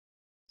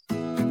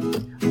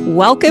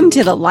Welcome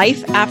to the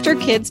Life After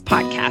Kids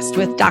podcast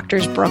with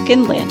Doctors Brooke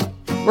and Lynn.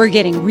 We're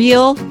getting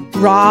real,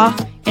 raw,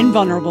 and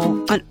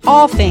vulnerable on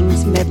all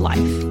things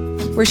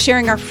midlife. We're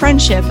sharing our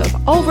friendship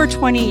of over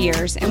 20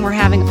 years, and we're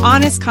having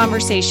honest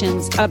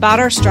conversations about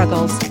our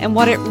struggles and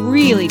what it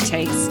really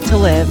takes to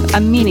live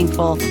a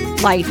meaningful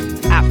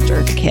life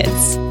after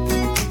kids.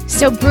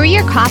 So brew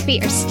your coffee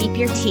or steep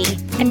your tea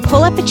and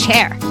pull up a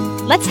chair.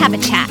 Let's have a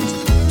chat.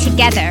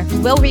 Together,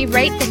 we'll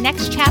rewrite the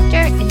next chapter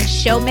and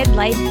show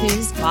midlife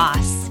who's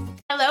boss.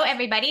 Hello,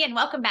 everybody, and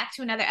welcome back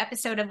to another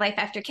episode of Life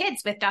After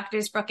Kids with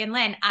Doctors Brooke and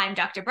Lynn. I'm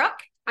Dr. Brooke.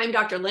 I'm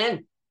Dr.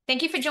 Lynn.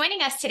 Thank you for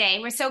joining us today.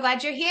 We're so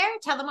glad you're here.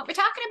 Tell them what we're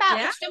talking about.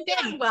 Yeah. Let's jump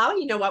in. Well,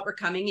 you know what? We're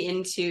coming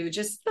into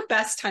just the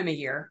best time of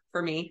year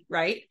for me,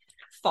 right?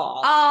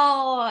 Fall.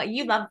 Oh,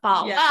 you love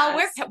fall. Yes.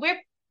 Well, we're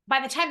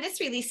by the time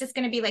this release is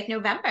going to be like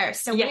November,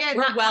 so we're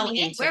not well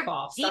coming into in.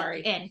 fall. We're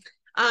Sorry. deep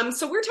in.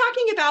 So we're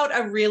talking about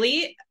a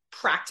really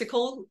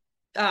practical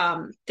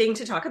thing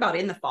to talk about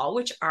in the fall,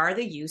 which are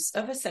the use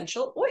of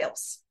essential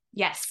oils.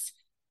 Yes.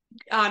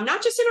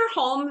 Not just in our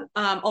home,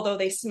 although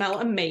they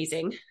smell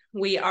amazing.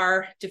 We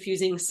are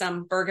diffusing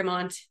some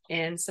bergamot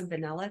and some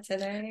vanilla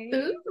today.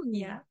 Ooh.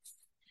 Yeah.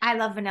 I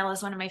love vanilla.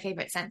 Is one of my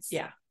favorite scents.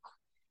 Yeah.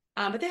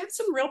 But they have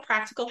some real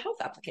practical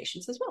health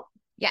applications as well.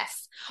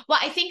 Yes. Well,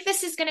 I think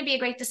this is going to be a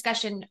great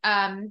discussion.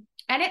 And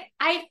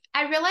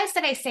I realize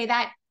that I say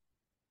that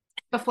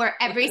before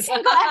every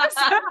single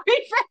episode.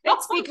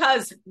 It's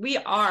because we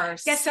are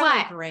Guess so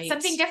what? great.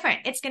 Something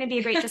different. It's going to be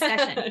a great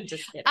discussion.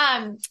 Just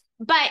kidding.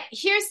 But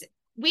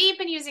we've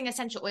been using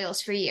essential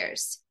oils for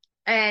years.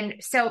 And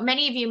so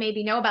many of you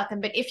maybe know about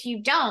them, but if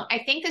you don't,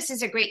 I think this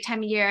is a great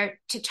time of year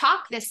to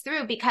talk this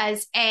through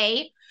because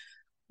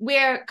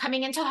we're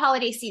coming into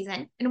holiday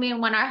season and we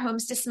want our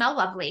homes to smell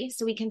lovely.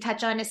 So we can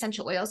touch on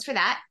essential oils for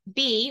that.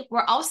 B,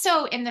 we're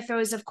also in the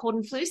throes of cold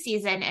and flu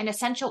season, and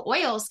essential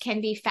oils can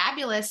be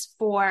fabulous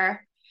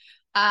for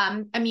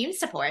immune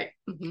support.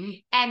 Mm-hmm.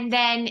 And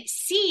then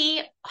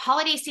C,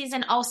 holiday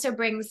season also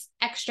brings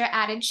extra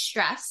added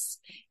stress,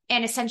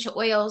 and essential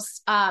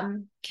oils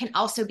can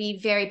also be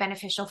very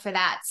beneficial for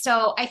that.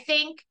 So I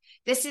think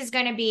this is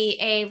going to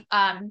be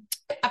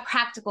a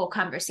practical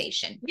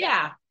conversation.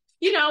 Yeah.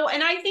 You know,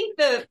 and I think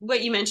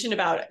what you mentioned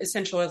about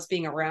essential oils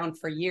being around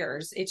for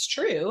years, it's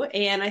true.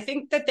 And I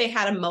think that they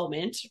had a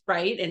moment,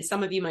 right? And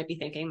some of you might be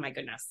thinking, my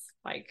goodness,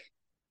 like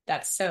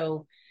that's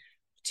so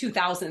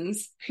 2000s,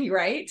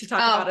 right? To talk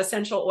about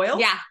essential oils.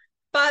 Yeah.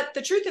 But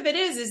the truth of it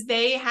is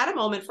they had a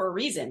moment for a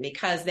reason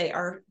because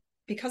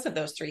of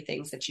those three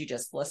things that you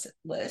just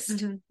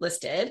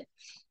listed.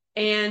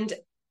 And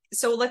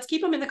so let's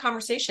keep them in the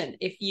conversation.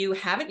 If you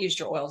haven't used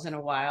your oils in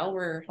a while,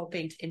 we're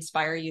hoping to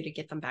inspire you to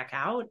get them back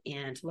out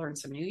and to learn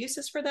some new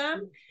uses for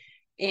them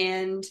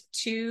and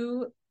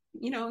to,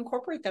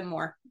 incorporate them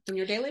more in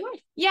your daily life.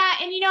 Yeah.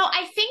 And,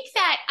 I think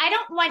that I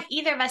don't want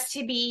either of us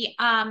to be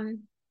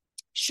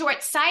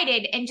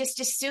short-sighted and just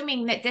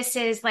assuming that this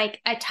is like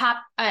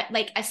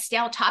a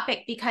stale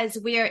topic because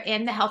we're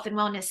in the health and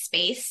wellness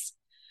space.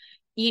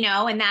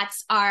 And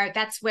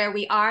that's where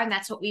we are. And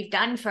that's what we've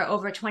done for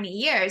over 20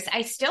 years.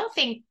 I still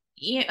think,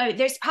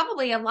 there's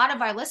probably a lot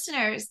of our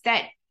listeners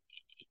that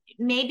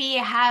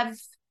maybe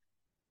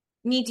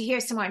need to hear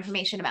some more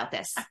information about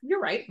this.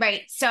 You're right.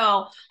 Right.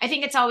 So I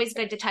think it's always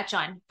good to touch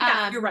on.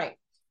 Yeah, you're right.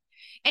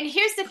 And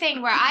here's the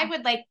thing where I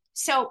would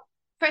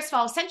first of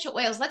all, essential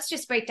oils, let's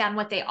just break down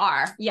what they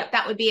are. Yeah.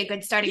 That would be a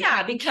good starting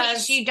point because in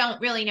case you don't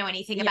really know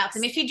anything about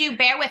them. If you do,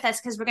 bear with us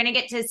because we're going to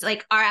get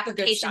to our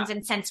applications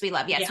and scents we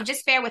love. Yeah. So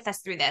just bear with us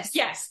through this.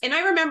 Yes. And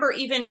I remember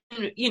even,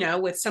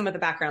 with some of the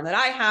background that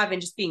I have and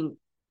just being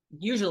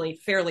usually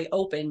fairly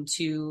open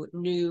to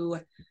new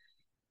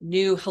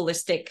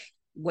holistic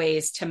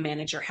ways to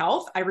manage your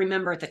health. I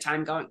remember at the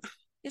time going, what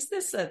is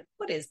this?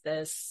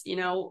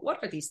 What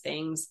are these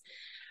things?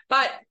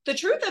 But the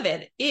truth of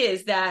it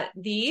is that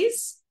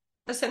these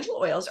essential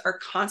oils are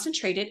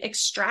concentrated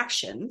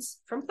extractions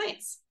from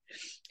plants.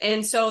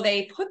 And so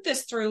they put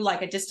this through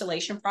like a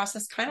distillation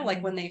process, kind of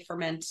like when they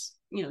ferment,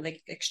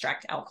 they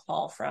extract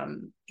alcohol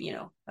from,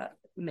 a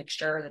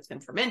mixture that's been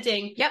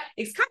fermenting. Yep.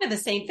 It's kind of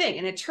the same thing.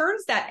 And it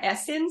turns the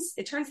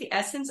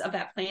essence of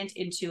that plant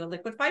into a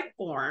liquefied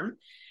form.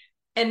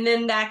 And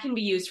then that can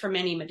be used for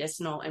many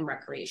medicinal and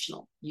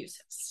recreational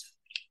uses.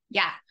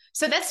 Yeah.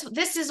 So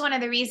this is one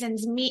of the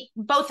reasons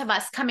both of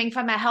us coming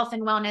from a health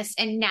and wellness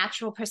and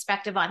natural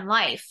perspective on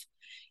life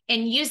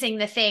and using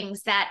the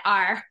things that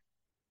are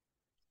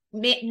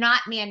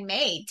not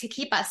man-made to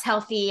keep us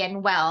healthy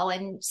and well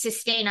and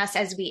sustain us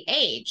as we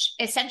age.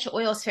 Essential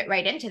oils fit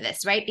right into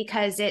this, right?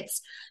 Because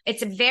it's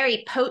a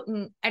very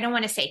potent, I don't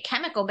want to say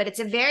chemical, but it's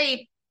a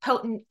very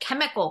potent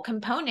chemical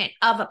component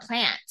of a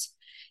plant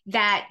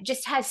that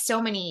just has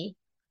so many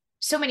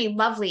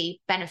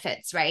lovely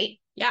benefits, right?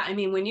 Yeah. I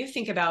mean, when you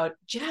think about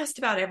just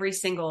about every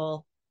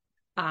single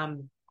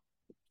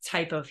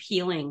type of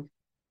healing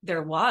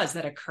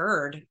that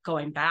occurred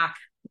going back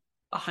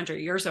 100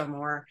 years or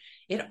more,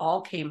 it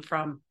all came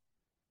from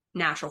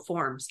natural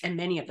forms and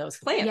many of those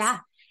plants. Yeah.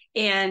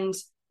 And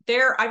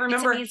I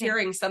remember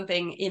hearing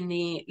something in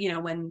the,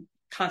 when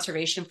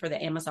conservation for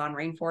the Amazon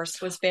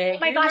rainforest was big. Oh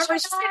my gosh, I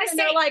was just going to say,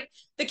 they're like,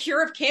 the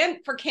cure of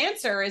for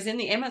cancer is in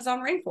the Amazon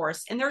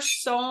rainforest. And there's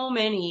so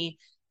many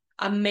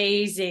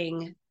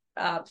amazing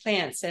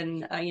plants.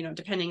 And,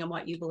 depending on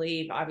what you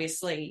believe,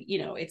 obviously,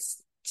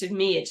 it's, to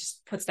me, it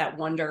just puts that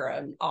wonder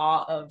and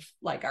awe of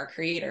like our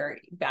creator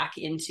back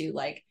into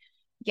like,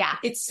 yeah,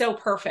 it's so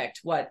perfect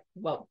what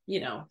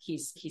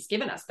he's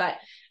given us, but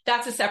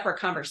that's a separate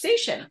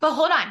conversation. But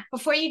hold on,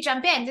 before you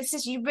jump in, this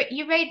is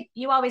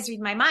you always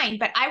read my mind,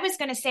 but I was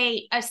going to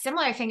say a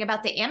similar thing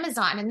about the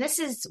Amazon, and this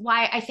is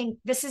why I think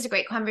this is a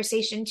great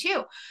conversation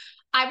too.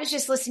 I was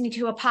just listening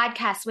to a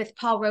podcast with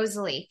Paul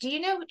Rosalie. Do you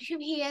know who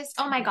he is?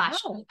 Oh my gosh.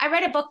 No. I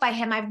read a book by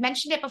him. I've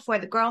mentioned it before,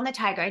 The Girl and the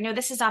Tiger. I know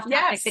this is off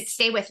topic, but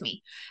stay with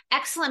me.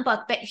 Excellent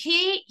book. But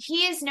he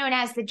is known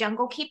as the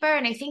Jungle Keeper.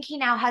 And I think he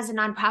now has a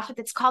nonprofit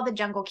that's called the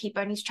Jungle Keeper.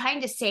 And he's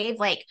trying to save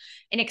like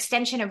an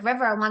extension of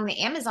river along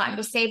the Amazon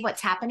to save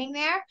what's happening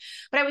there.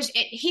 But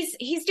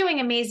he's doing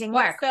amazing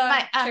work.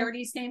 What's the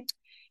charity's name?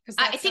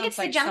 I think it's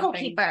the Jungle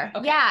Keeper.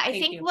 Okay, yeah, I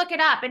think look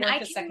it up, and I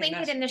can link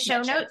it in the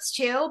show notes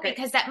too,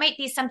 because that might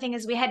be something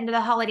as we head into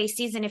the holiday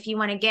season. If you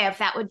want to give,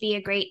 that would be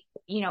a great,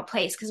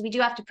 place, because we do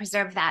have to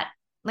preserve that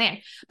land.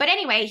 But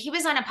anyway, he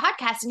was on a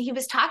podcast and he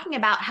was talking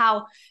about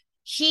how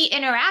he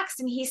interacts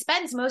and he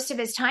spends most of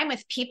his time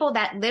with people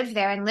that live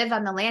there and live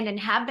on the land and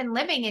have been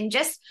living, and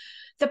just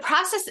the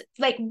process,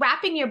 like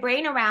wrapping your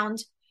brain around,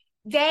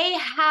 they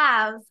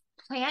have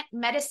plant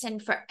medicine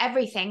for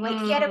everything.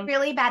 Like he had a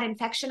really bad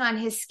infection on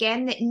his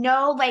skin that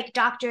no like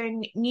doctor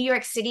in New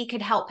York City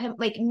could help him.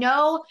 Like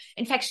no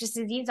infectious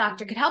disease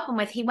doctor could help him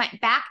with. He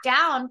went back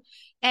down,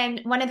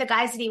 and one of the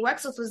guys that he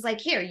works with was like,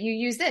 here, you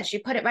use this,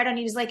 you put it right on.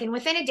 He was like, and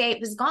within a day it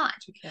was gone.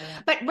 Okay.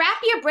 But wrap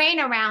your brain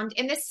around,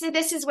 and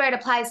this is where it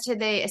applies to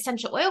the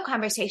essential oil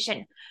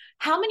conversation.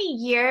 How many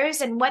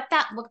years and what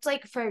that looked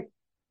like for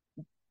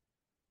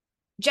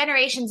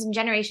generations and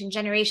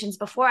generations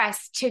before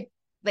us to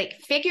like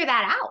figure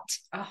that out.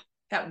 Oh,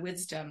 that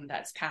wisdom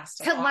that's passed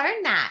to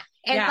learn that.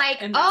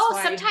 And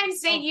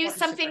sometimes they use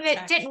something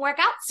that didn't work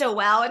out so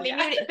well. And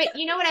but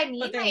you know what I mean?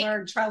 But they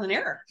learned trial and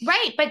error.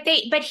 Right.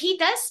 But he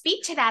does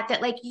speak to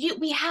that like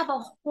we have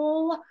a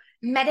whole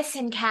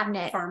medicine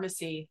cabinet.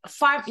 Pharmacy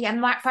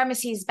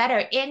is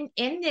better in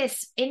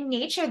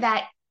nature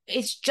that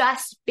is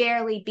just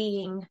barely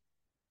being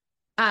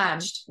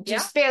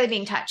barely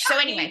being touched. So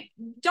anyway,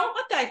 don't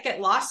let that get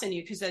lost in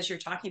you, because as you're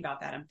talking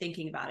about that, I'm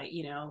thinking about it,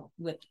 you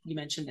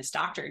mentioned this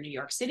doctor in New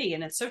York City,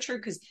 and it's so true,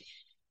 because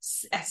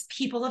as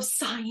people of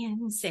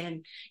science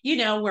and,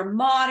 we're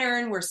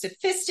modern, we're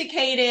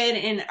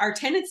sophisticated, and our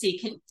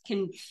tendency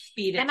can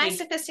be to I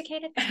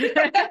sophisticated?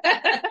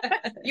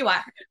 You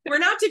are. We're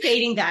not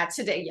debating that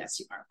today. Yes,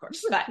 you are, of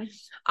course. But,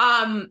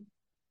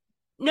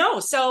 no.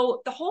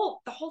 So the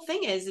whole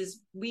thing is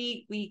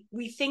we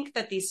think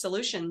that these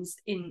solutions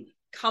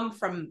come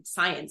from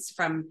science,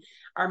 from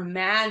our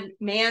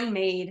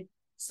man-made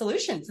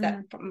solutions,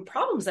 that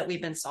problems that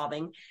we've been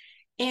solving.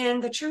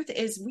 And the truth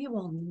is we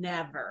will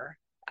never,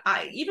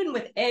 even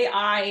with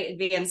AI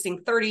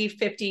advancing 30,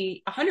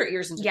 50, 100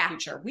 years into the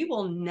future, we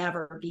will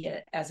never be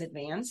as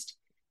advanced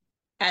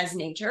as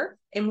nature.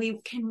 And we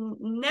can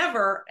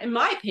never, in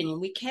my opinion,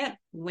 we can't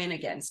win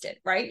against it,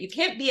 right? You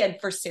can't be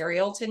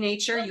adversarial to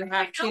nature. You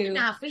have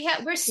to.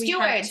 We're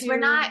stewards. We're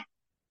not.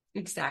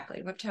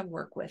 Exactly. We have to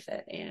work with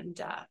it and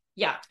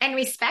and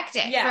respect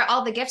it for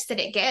all the gifts that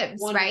it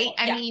gives. Wonderful. Right.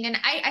 I mean, and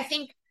I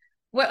think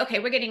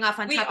we're getting off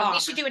on topic. We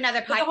should do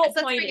another podcast. The whole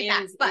point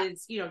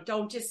is,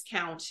 don't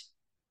discount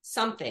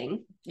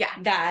something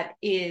that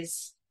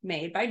is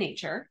made by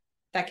nature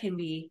that can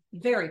be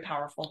very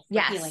powerful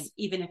for healing,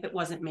 even if it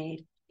wasn't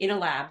made in a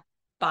lab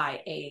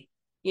by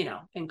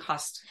and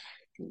cost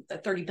a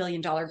 $30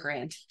 billion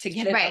grant to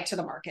get it out to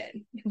the market.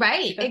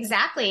 Right.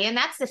 Exactly. And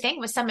that's the thing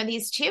with some of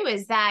these too,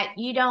 is that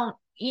you don't,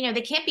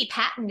 they can't be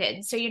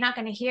patented. So you're not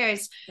going to hear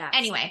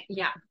anyway.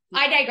 Yeah.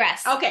 I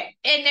digress. Okay.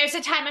 And there's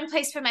a time and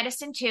place for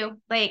medicine too.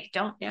 Like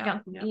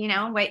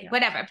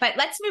whatever, but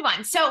let's move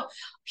on. So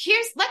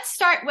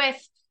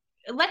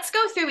let's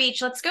go through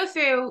each. Let's go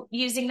through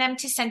using them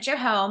to scent your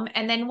home,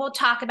 and then we'll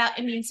talk about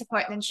immune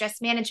support and then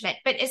stress management.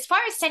 But as far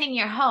as scenting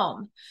your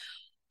home,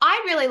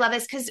 I really love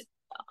this, because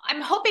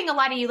I'm hoping a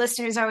lot of you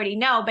listeners already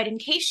know, but in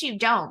case you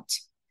don't,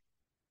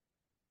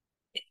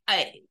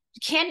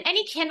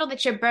 any candle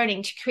that you're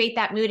burning to create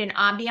that mood and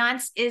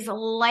ambiance is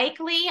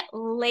likely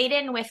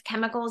laden with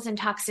chemicals and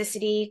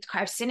toxicity,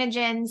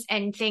 carcinogens,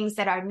 and things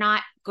that are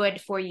not good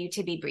for you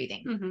to be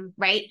breathing.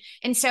 Right.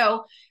 And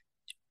so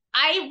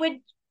I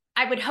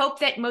would hope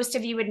that most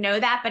of you would know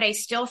that, but I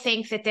still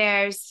think that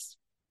there's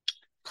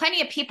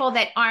plenty of people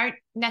that aren't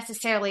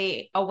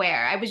necessarily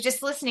aware. I was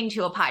just listening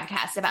to a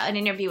podcast about an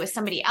interview with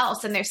somebody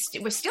else, and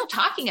we're still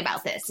talking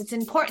about this. It's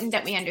important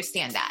that we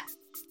understand that.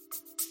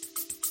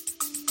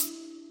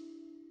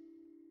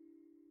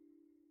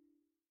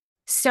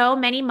 So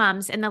many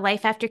moms in the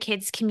Life After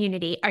Kids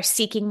community are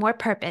seeking more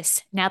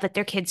purpose now that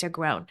their kids are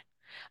grown.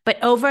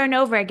 But over and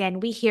over again,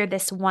 we hear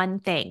this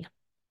one thing: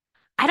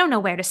 I don't know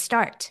where to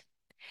start.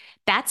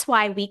 That's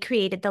why we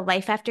created the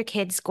Life After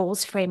Kids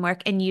Goals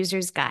Framework and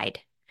User's Guide.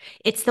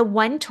 It's the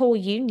one tool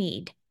you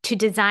need to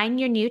design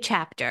your new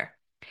chapter,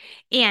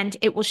 and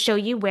it will show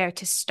you where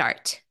to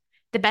start.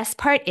 The best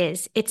part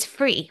is it's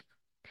free.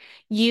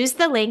 Use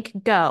the link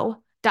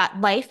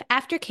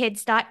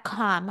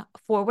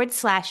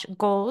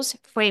go.lifeafterkids.com/goals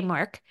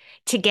framework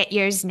to get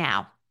yours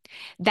now.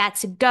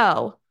 That's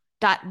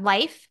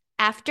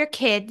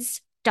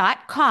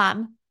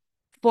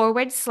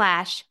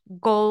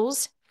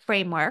go.lifeafterkids.com/goals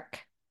framework.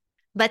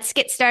 Let's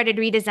get started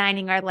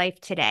redesigning our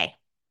life today.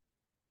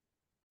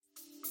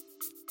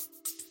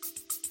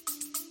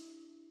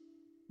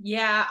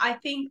 Yeah, I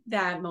think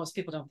that most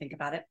people don't think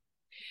about it.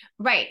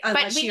 Right.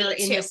 Unless you're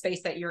in the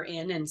space that you're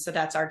in. And so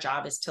that's our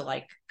job, is to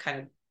like kind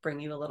of bring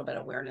you a little bit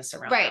of awareness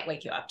around that,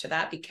 wake you up to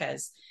that,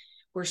 because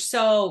we're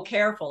so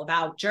careful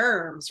about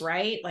germs,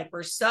 right? Like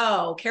we're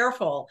so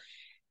careful,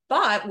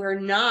 but we're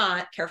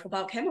not careful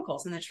about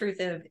chemicals. And the truth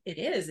of it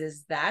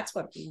is that's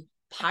what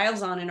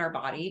piles on in our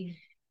body,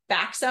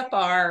 backs up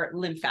our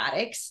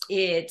lymphatics.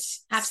 It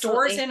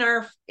stores in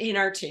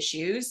our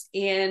tissues.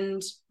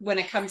 And when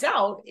it comes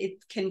out,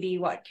 it can be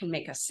what can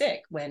make us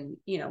sick when,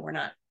 we're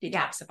not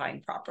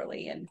detoxifying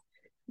properly. And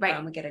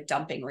we get a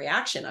dumping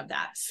reaction of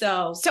that.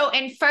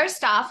 And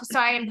first off,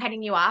 sorry, I'm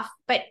cutting you off,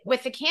 but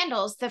with the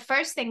candles, the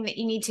first thing that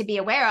you need to be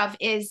aware of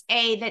is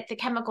A, that the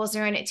chemicals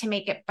are in it to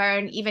make it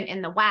burn, even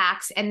in the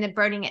wax and the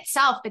burning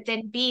itself. But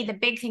then B, the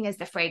big thing is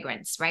the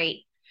fragrance, right?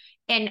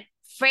 And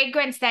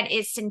fragrance that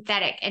is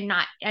synthetic and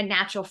not a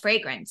natural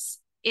fragrance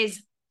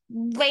is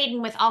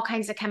laden with all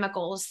kinds of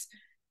chemicals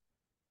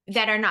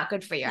that are not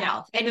good for your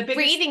health. And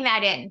breathing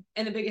that in.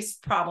 And the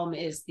biggest problem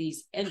is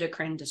these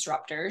endocrine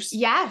disruptors.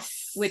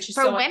 Yes. Which is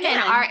for women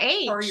our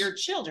age. For your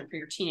children, for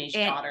your teenage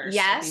daughters.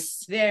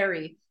 Yes. So be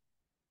very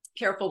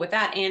careful with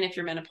that. And if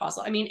you're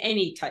menopausal, I mean,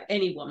 any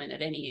woman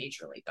at any age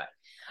really. But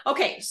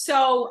okay.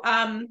 So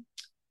I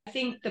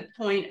think the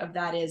point of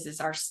that is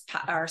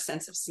our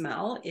sense of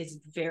smell is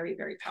very,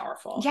 very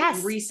powerful.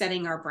 Yes.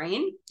 Resetting our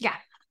brain. Yeah.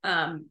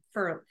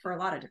 For a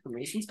lot of different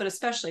reasons, but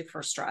especially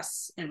for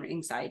stress and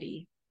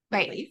anxiety.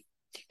 Right. Relief.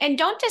 And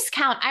don't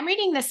discount. I'm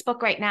reading this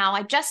book right now.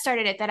 I just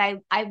started it that I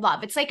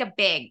love. It's like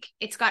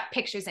it's got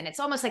pictures in it. It's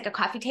almost like a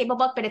coffee table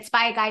book, but it's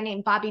by a guy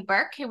named Bobby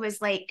Burke, who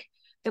was like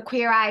the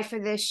Queer Eye for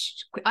the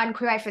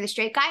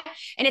Straight Guy.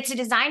 And it's a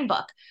design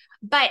book.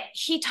 But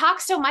he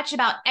talks so much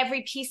about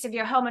every piece of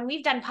your home. And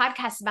we've done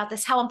podcasts about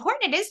this, how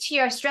important it is to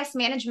your stress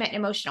management and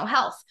emotional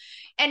health.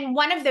 And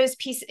one of those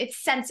pieces,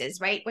 it's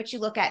senses, right? What you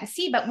look at and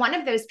see. But one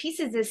of those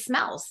pieces is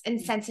smells and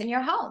scents in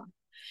your home.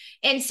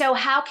 And so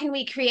how can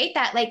we create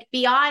that, like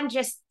beyond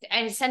just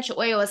an essential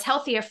oil is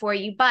healthier for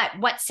you, but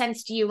what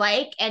scents do you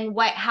like? And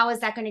how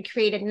is that going to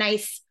create a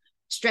nice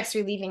stress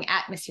relieving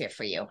atmosphere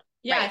for you?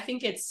 Yeah. Right? I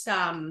think it's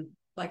almost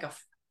like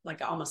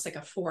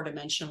a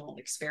 4-dimensional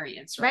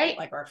experience, right?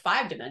 Like, or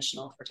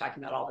 5-dimensional if we're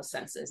talking about all the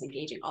senses,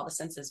 engaging all the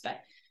senses,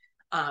 but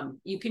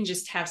you can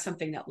just have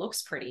something that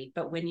looks pretty,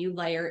 but when you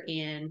layer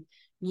in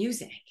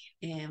music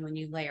and when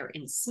you layer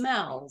in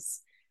smells,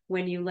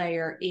 when you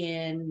layer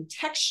in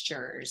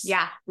textures,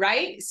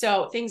 right?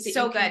 So things that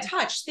you can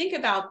touch, think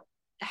about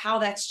how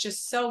that's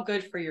just so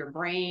good for your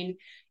brain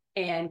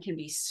and can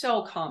be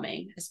so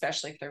calming,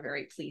 especially if they're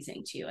very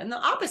pleasing to you. And the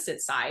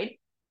opposite side,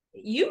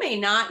 you may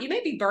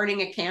be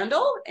burning a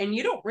candle and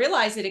you don't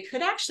realize it. It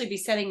could actually be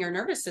setting your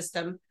nervous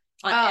system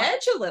on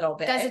edge a little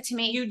bit. Does it to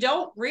me. You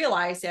don't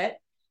realize it,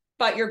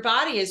 but your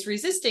body is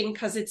resisting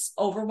because it's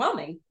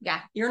overwhelming.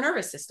 Yeah. Your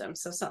nervous system.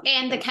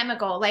 And the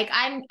chemical, like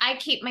I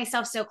keep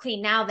myself so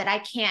clean now that I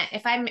can't,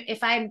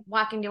 if I'm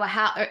walking to a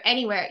house or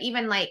anywhere,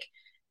 even like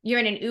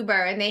you're in an Uber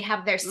and they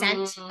have their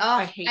scent.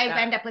 I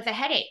end up with a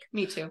headache.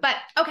 Me too. But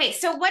okay.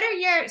 So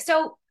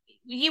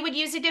you would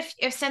use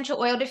essential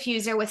oil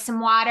diffuser with some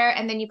water,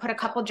 and then you put a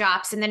couple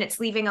drops, and then it's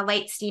leaving a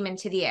light steam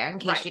into the air in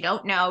case you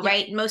don't know,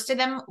 right? Most of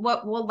them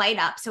will light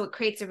up. So it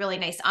creates a really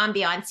nice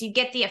ambiance. You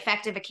get the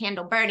effect of a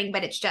candle burning,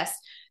 but it's just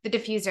the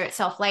diffuser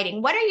itself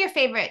lighting. What are your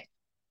favorite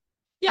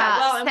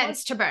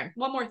scents to burn?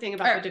 One more thing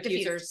about the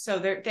diffusers. So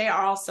they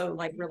are also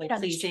like really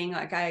pleasing.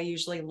 Like I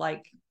usually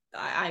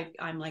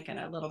I'm like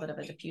a little bit of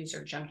a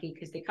diffuser junkie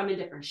because they come in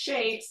different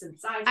shapes and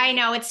sizes. I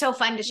know, it's so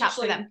fun to shop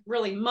for them.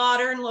 Really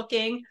modern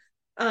looking.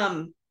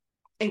 And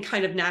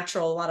kind of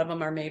natural. A lot of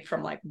them are made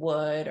from like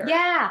wood or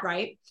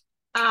right.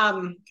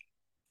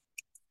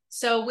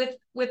 So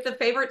with the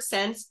favorite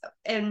scents,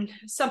 and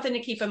something to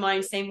keep in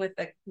mind, same with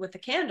the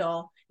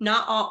candle,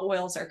 not all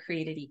oils are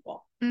created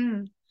equal.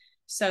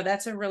 So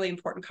that's a really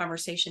important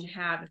conversation to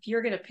have. If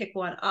you're going to pick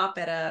one up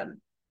at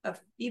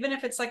even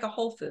if it's like a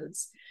Whole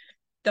Foods,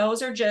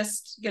 those are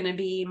just going to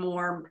be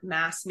more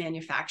mass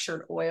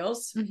manufactured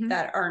oils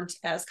that aren't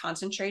as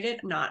concentrated,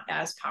 not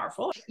as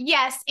powerful.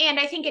 Yes. And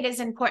I think it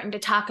is important to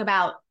talk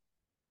about,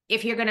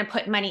 if you're going to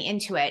put money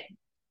into it,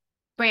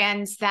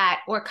 brands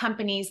or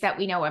companies that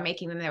we know are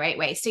making them the right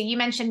way. So you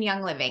mentioned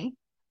Young Living.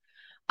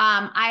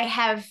 I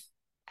have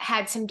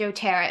had some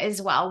doTERRA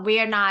as well.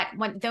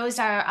 Those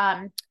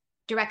are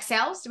direct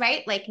sales,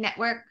 right? Like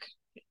network,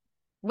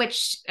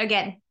 which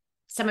again,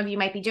 some of you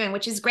might be doing,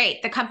 which is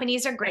great. The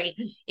companies are great.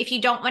 If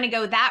you don't want to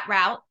go that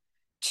route,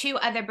 two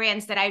other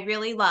brands that I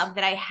really love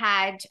that I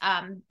had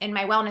in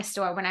my wellness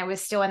store when I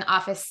was still in the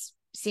office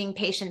seeing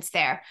patients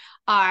there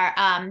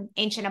are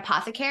Ancient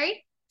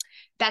Apothecary.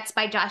 That's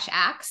by Josh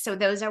Axe. So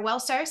those are well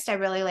sourced. I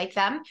really like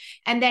them.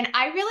 And then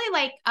I really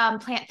like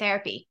Plant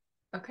Therapy.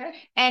 Okay.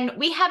 And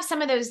we have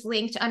some of those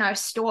linked on our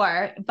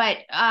store, but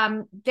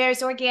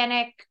there's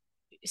organic,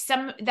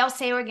 some they'll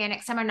say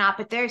organic, some are not,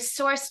 but they're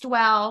sourced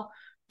well,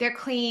 they're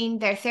clean,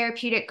 they're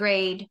therapeutic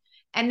grade,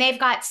 and they've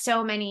got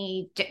so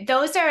many.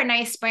 Those are a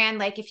nice brand,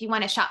 like if you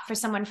want to shop for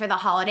someone for the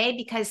holiday,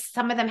 because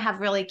some of them have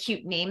really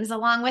cute names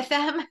along with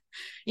them,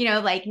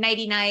 like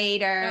Nighty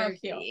Night or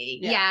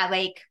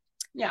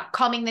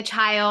Calming the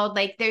Child.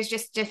 Like there's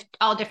just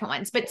all different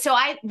ones. But so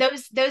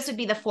those would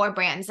be the 4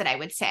 brands that I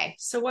would say.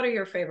 So what are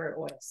your favorite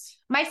oils?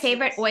 My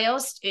favorite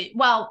oils,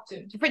 well,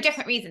 for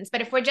different reasons,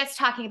 but if we're just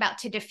talking about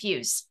to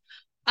diffuse,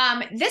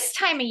 this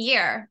time of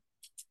year,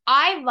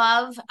 I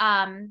love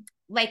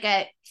like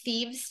a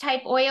thieves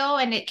type oil,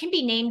 and it can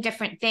be named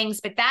different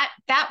things, but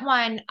that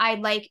one I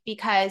like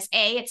because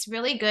it's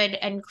really good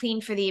and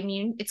clean for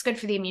it's good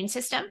for the immune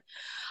system.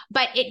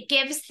 But it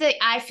gives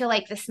I feel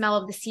like the smell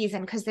of the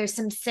season, because there's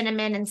some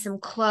cinnamon and some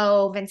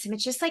clove and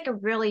it's just like a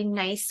really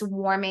nice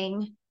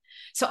warming.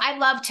 So I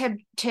love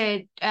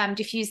to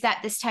diffuse that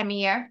this time of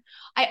year.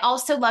 I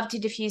also love to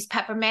diffuse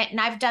peppermint.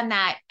 And I've done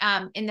that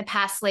in the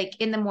past, like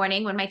in the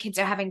morning when my kids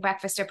are having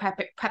breakfast or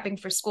prepping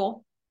for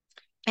school.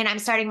 And I'm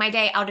starting my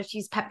day, I'll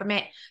diffuse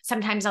peppermint.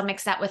 Sometimes I'll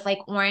mix that with like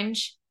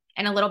orange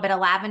and a little bit of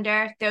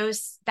lavender.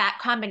 That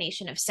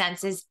combination of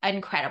scents is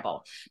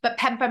incredible. But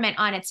peppermint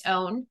on its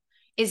own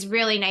is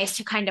really nice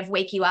to kind of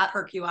wake you up.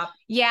 Perk you up.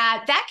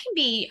 Yeah, that can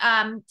be,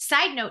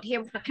 side note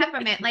here with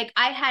peppermint. Like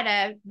I had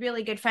a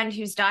really good friend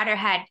whose daughter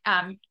had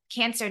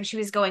cancer, and she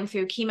was going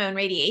through chemo and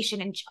radiation,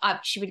 and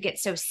she would get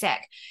so sick.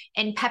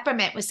 And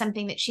peppermint was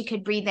something that she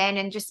could breathe in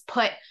and just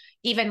put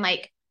even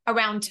like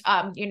around,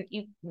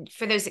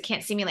 for those that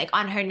can't see me, like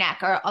on her neck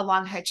or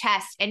along her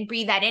chest, and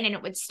breathe that in and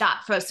it would stop.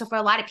 So for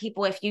a lot of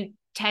people, if you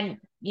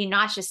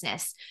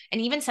nauseousness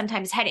and even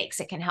sometimes headaches,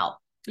 it can help.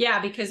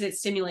 Yeah, because it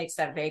stimulates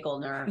that vagal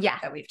nerve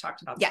that we've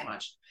talked about so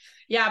much.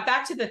 Yeah,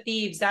 back to the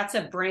Thieves. That's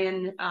a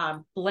brand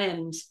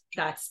blend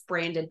that's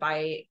branded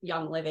by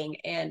Young Living,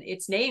 and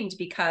it's named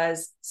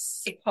because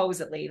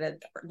supposedly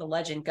the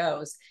legend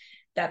goes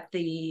that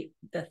the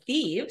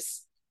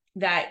thieves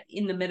that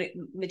in the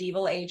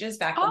medieval ages,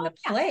 back when the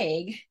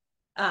plague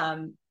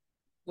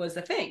was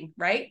the thing,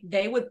 right?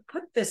 They would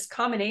put this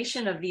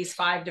combination of these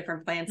 5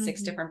 different plants,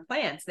 6 different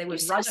plants. They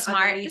would run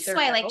smart. This is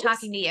why I like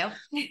talking to you.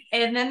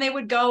 And then they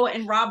would go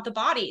and rob the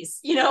bodies,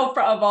 of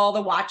all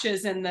the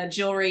watches and the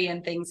jewelry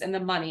and things and the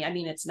money. I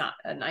mean, it's not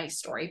a nice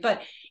story,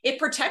 but it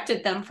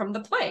protected them from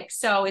the plague.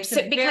 So it's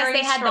because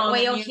they had the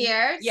oil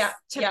here. Yeah.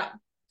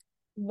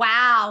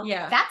 Wow.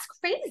 Yeah. That's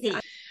crazy.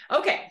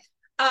 Okay.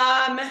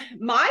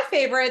 My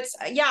favorites.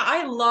 Yeah,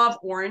 I love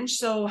orange.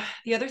 So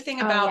the other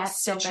thing about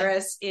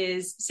citrus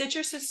is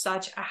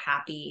such a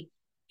happy,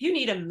 if you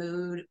need a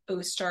mood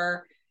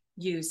booster,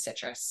 use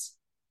citrus.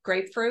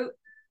 Grapefruit.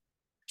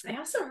 I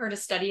also heard a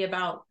study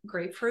about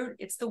grapefruit.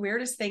 It's the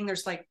weirdest thing.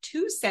 There's like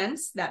 2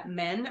 scents that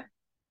men,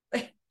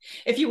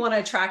 if you want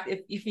to attract,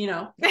 if use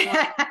them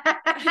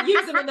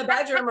in the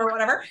bedroom or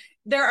whatever,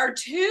 there are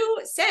 2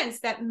 scents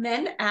that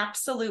men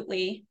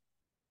absolutely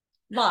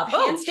love,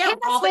 hands down,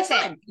 all the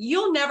time.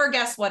 You'll never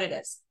guess what it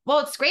is.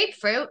 Well, it's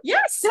grapefruit.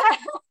 Yes. Did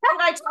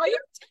I tell you?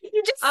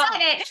 You just said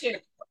it.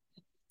 Shoot.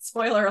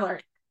 Spoiler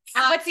alert.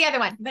 What's the other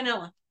one?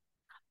 Vanilla.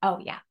 Oh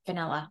yeah,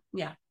 vanilla.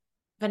 Yeah,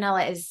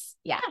 vanilla is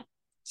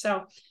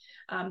So,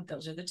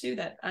 those are the 2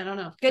 that I don't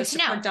know. Good to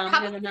know.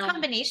 Probably the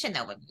combination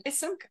though.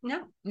 It's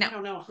no. I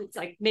don't know. It's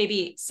like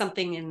maybe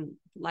something in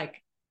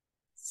like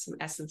some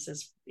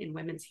essences in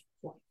women's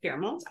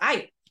pheromones.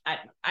 I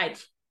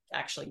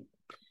actually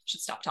should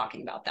stop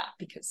talking about that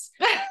because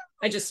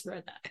I just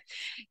read that.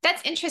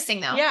 That's interesting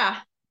though. Yeah.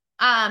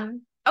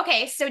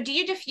 Okay. So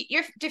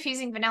you're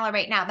diffusing vanilla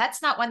right now.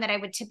 That's not one that I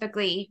would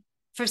typically,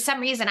 for some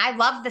reason, I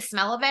love the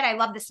smell of it. I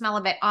love the smell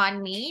of it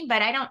on me,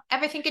 but I don't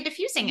ever think of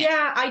diffusing it.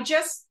 Yeah.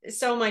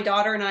 So my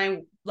daughter and I,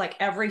 like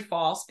every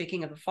fall,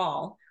 speaking of the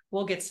fall,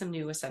 we'll get some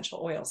new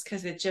essential oils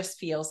because it just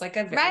feels like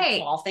a very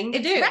fall thing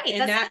to do. Right.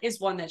 And that is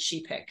one that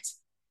she picked.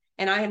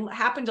 And I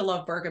happen to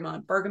love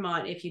bergamot.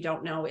 Bergamot, if you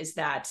don't know, is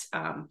that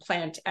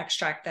plant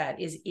extract that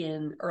is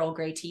in Earl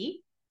Grey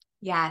tea.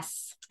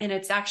 Yes. And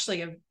it's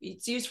actually,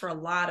 it's used for a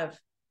lot of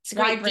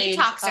wide range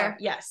detoxer.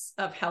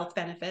 Of health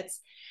benefits.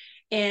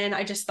 And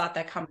I just thought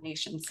that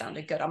combination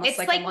sounded good. Almost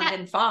like a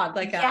London fog.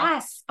 We're going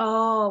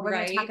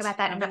to talk about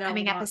that in an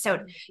upcoming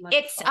episode.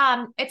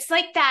 It's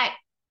like that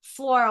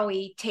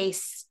florally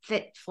taste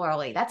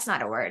that's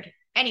not a word.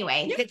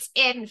 Anyway, it's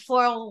in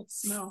floral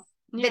smell.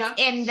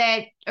 That's in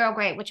the Earl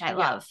Grey, which I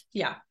love.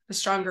 Yeah. The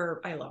stronger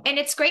I love. And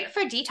it's great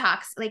for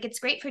detox. Like it's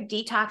great for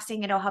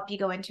detoxing. It'll help you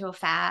go into a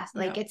fast.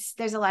 Like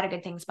there's a lot of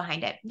good things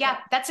behind it. Yeah.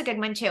 That's a good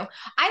one too.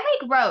 I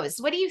like rose.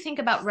 What do you think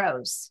about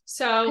rose?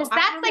 So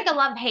that's like a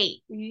love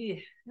hate.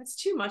 That's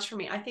too much for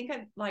me. I think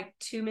I like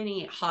too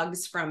many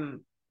hugs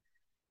from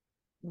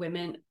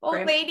women.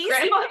 Old ladies.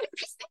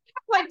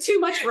 like too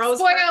much rose.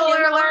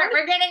 Spoiler alert,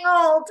 we're getting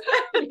old.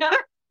 Yeah.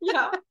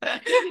 Yeah.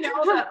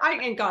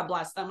 And God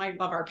bless them. I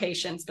love our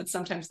patients, but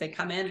sometimes they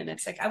come in and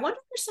it's like, I wonder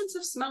if your sense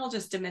of smell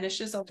just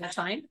diminishes over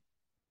time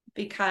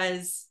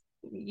because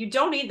you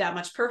don't need that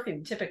much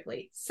perfume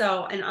typically.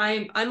 So, and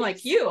I'm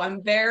like you,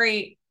 I'm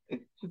very,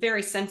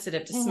 very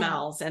sensitive to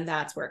smells, and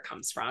that's where it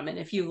comes from. And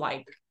if you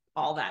like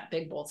all that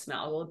big bold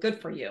smell, well,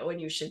 good for you. And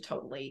you should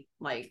totally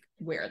like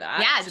wear that.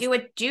 Yeah.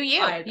 Do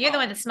you. You're the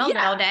one that smells it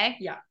all day.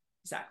 Yeah,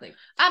 exactly.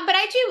 But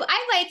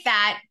I like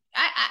that.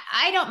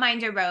 I don't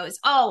mind a rose.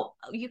 Oh,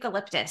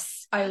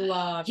 eucalyptus. I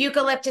love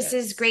eucalyptus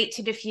is great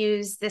to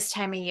diffuse this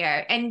time of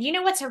year. And you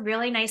know what's a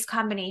really nice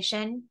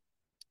combination?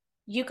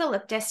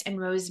 Eucalyptus and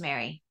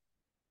rosemary.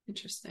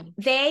 Interesting.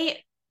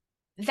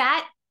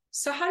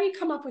 So how do you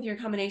come up with your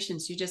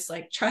combinations? You just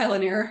like trial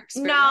and error?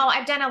 Experiment? No,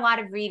 I've done a lot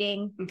of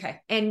reading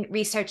and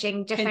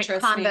researching different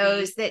Pinterest,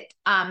 combos maybe.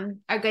 That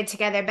are good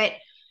together. But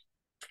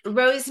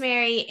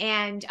rosemary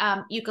and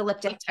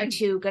eucalyptus are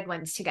two good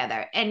ones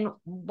together. And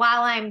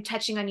while I'm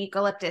touching on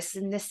eucalyptus,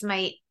 and this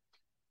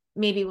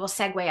maybe will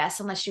segue us,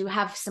 unless you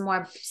have some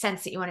more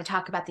scents that you want to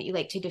talk about that you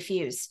like to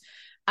diffuse.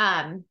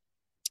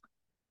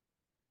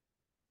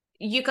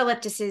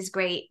 Eucalyptus is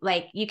great.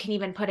 Like you can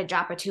even put a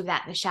drop or two of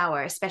that in the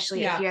shower,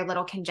 especially if you're a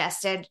little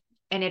congested,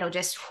 and it'll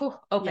just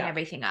open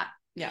everything up.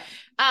 Yeah.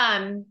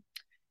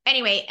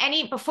 Anyway,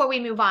 before we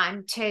move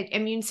on to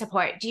immune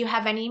support, do you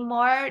have any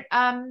more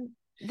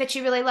that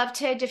you really love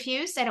to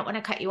diffuse? I don't want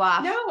to cut you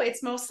off. No,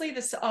 it's mostly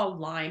this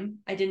lime.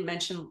 I didn't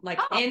mention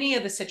any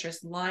of the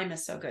citrus. Lime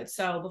is so good.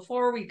 So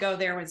before we go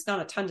there, it's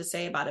not a ton to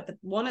say about it, but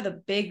one of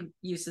the big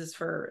uses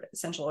for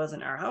essential oils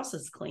in our house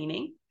is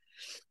cleaning.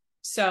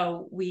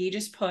 So we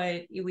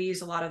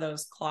use a lot of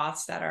those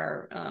cloths that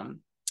are,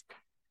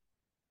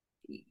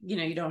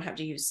 you don't have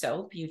to use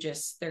soap.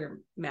 They're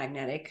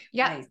magnetic.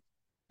 Yeah. They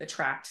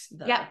attract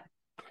the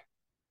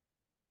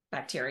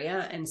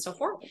bacteria and so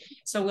forth.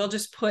 So we'll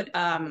just put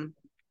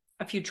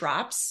a few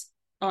drops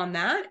on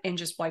that and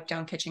just wipe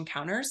down kitchen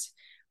counters.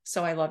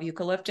 So I love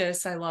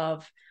eucalyptus. I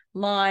love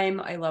lime.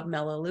 I love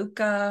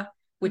melaleuca,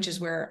 which is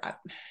where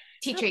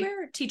tea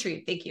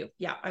tree. Thank you.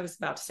 Yeah. I was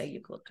about to say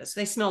eucalyptus.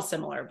 They smell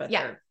similar, but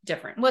they're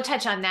different. We'll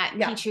touch on that.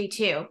 Tea tree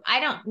too. I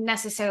don't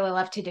necessarily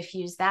love to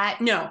diffuse that.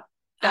 No,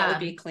 that would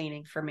be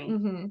cleaning for me.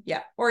 Mm-hmm.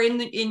 Yeah. Or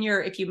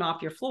if you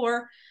mop your floor,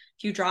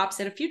 a few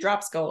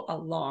drops go a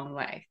long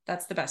way.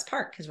 That's the best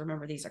part. Cause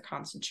remember, these are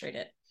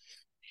concentrated.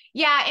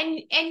 Yeah.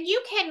 And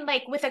you can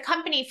with a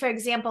company, for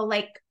example,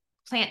 like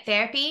Plant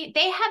Therapy,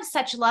 they have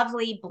such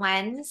lovely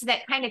blends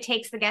that kind of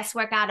takes the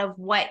guesswork out of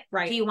what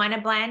do you want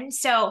to blend.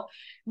 So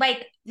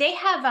they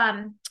have,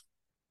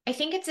 I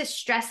think it's a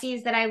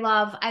Stressies that I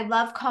love. I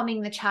love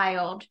Calming the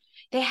Child.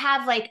 They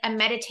have a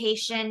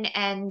meditation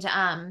and,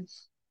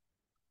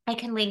 I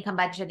can link a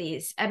bunch of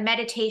these, a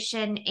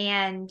meditation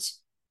and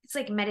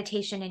it's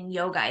meditation and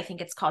yoga, I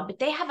think it's called, but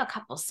they have a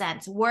couple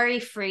scents. Worry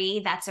Free,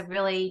 that's a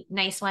really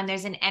nice one.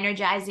 There's an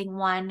energizing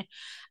one.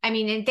 I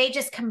mean, and they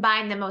just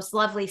combine the most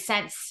lovely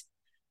scents.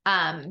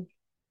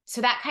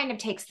 So that kind of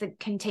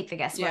can take the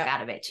guesswork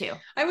out of it too.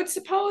 I would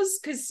suppose,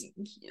 because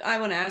I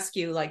want to ask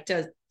you,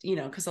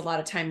 because a lot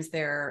of times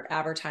they're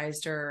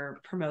advertised or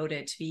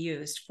promoted to be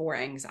used for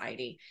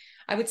anxiety.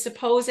 I would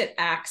suppose it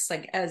acts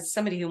as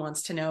somebody who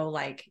wants to know,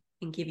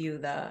 and give you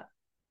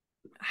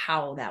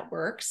how that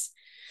works.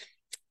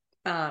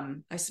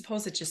 I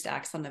suppose it just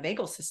acts on the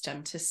vagal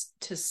system to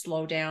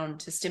slow down,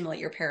 to stimulate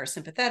your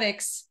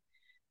parasympathetics,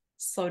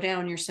 slow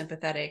down your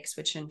sympathetics,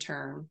 which in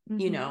turn,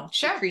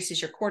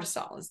 increases your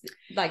cortisol.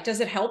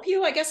 Does it help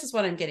you? I guess is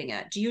what I'm getting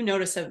at. Do you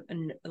notice a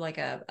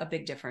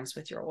big difference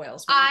with your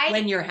oils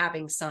when you're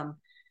having some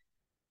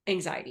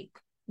anxiety?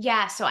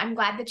 Yeah. So I'm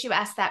glad that you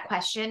asked that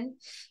question.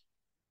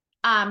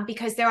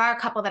 Because there are a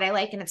couple that I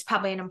like, and it's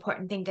probably an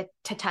important thing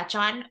to touch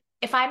on.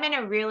 If I'm in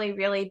a really,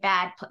 really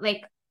bad,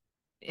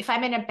 if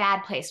I'm in a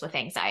bad place with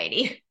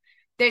anxiety,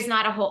 there's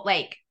not a whole,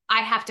 I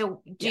have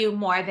to do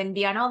more than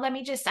be on,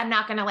 I'm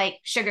not going to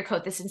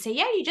sugarcoat this and say,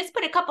 yeah, you just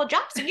put a couple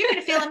drops and you're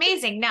going to feel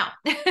amazing. No,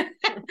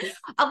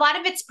 a lot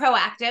of it's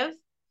proactive,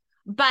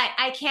 but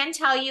I can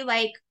tell you,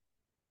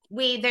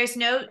 there's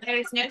no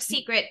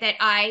secret that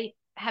I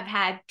have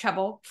had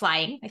trouble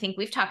flying. I think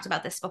we've talked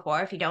about this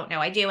before. If you don't know,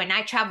 I do. And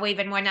I travel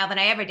even more now than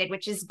I ever did,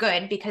 which is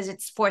good because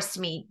it's forced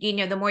me,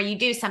 the more you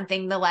do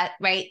something, the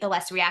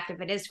less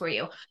reactive it is for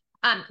you.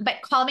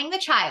 But Calming the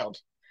Child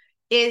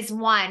is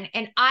one.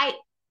 And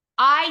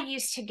I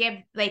used to give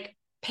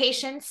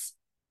patients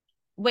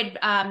would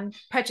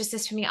purchase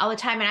this for me all the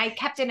time. And I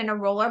kept it in a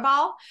roller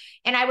ball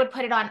and I would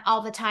put it on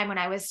all the time when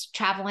I was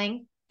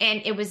traveling.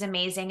 And it was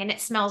amazing. And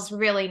it smells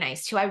really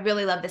nice too. I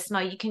really love the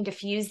smell. You can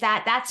diffuse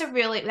that.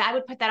 I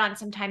would put that on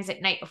sometimes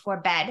at night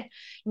before bed.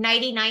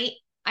 Nighty Night,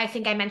 I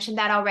think I mentioned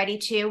that already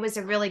too, was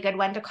a really good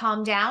one to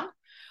calm down.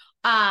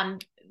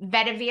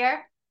 Vetiver.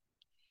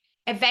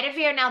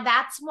 Now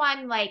that's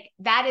one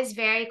that is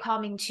very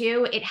calming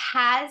too.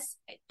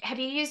 Have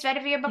you used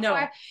Vetiver before?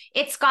 No.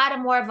 It's got a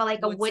more of a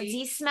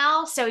woodsy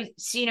smell. So,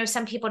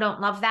 some people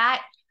don't love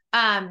that.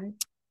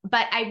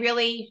 but I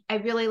really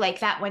like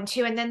that one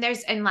too. And then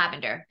and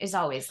lavender is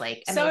always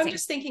like amazing. So I'm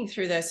just thinking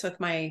through this with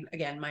my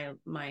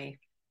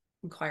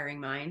inquiring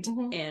mind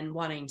and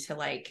wanting to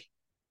like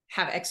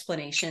have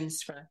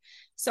explanations for.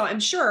 So I'm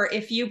sure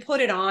if you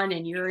put it on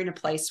and you're in a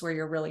place where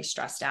you're really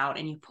stressed out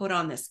and you put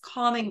on this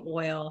calming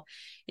oil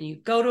and you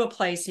go to a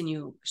place and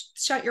you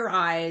shut your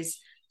eyes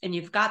and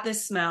you've got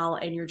this smell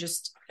and you're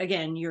just,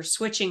 again, you're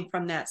switching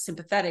from that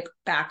sympathetic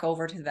back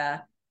over to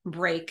the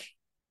brake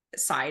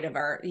side of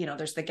our,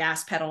 there's the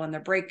gas pedal and the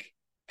brake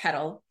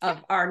pedal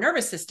of our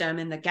nervous system,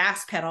 and the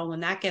gas pedal,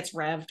 when that gets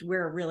revved,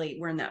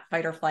 we're in that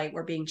fight or flight.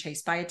 We're being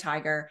chased by a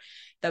tiger.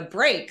 The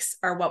brakes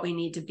are what we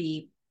need to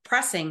be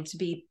pressing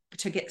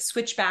to get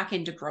switch back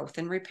into growth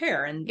and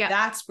repair. And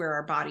that's where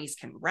our bodies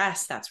can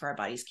rest. That's where our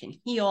bodies can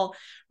heal,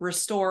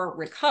 restore,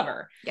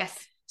 recover. Yes.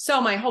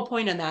 So my whole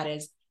point on that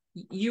is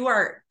you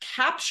are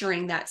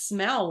capturing that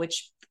smell,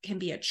 which can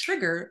be a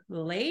trigger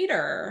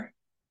later.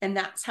 And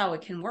that's how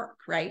it can work,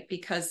 right?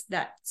 Because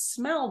that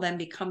smell then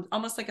becomes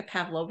almost like a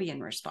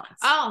Pavlovian response.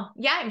 Oh,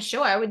 yeah, I'm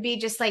sure it would be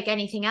just like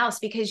anything else,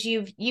 because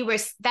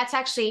that's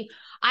actually,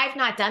 I've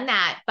not done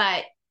that,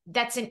 but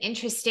that's an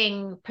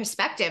interesting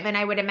perspective. And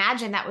I would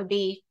imagine that would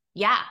be,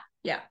 yeah.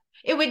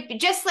 It would be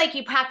just like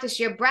you practice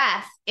your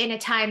breath in a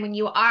time when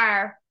you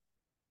are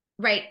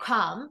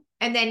calm.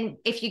 And then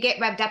if you get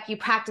revved up, you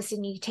practice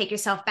and you take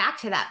yourself back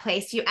to that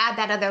place. You add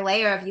that other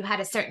layer of you had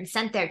a certain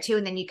scent there too,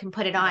 and then you can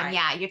put it on. Right.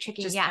 Yeah, you're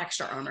tricking. Just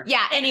extra armor.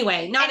 Yeah.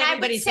 Anyway, not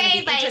everybody's going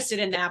to be interested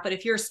in that, but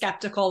if you're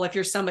skeptical, if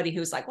you're somebody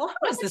who's like, well,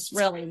 how does this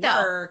really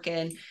work?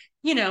 And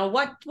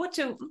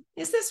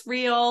is this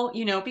real?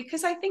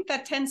 Because I think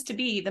that tends to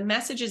be the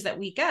messages that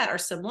we get are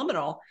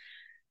subliminal,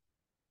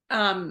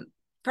 from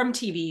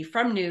TV,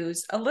 from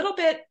news, a little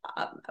bit,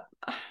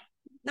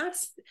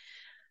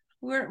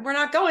 we're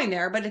not going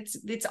there, but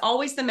it's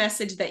always the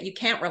message that you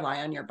can't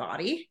rely on your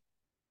body,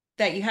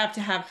 that you have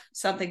to have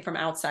something from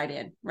outside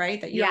in,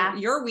 right? That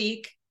you're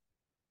weak,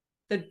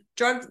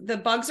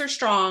 the bugs are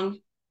strong,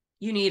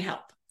 you need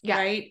help.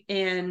 Right.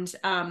 And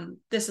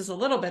this is a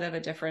little bit of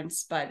a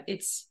difference, but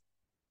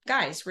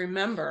guys,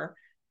 remember,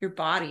 your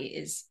body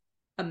is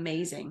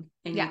amazing,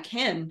 and you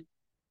can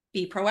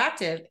be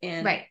proactive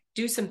and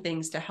do some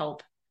things to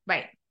help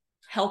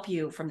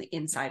you from the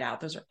inside out.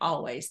 Those are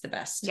always the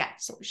best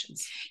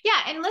solutions. Yeah.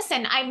 And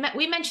listen,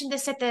 we mentioned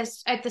this at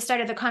the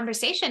start of the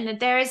conversation, that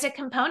there's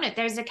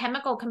a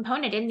chemical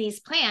component in these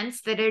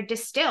plants that are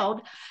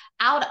distilled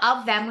out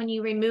of them when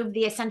you remove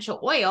the essential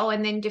oil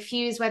and then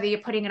diffuse, whether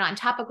you're putting it on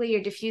topically,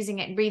 you're diffusing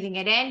it and breathing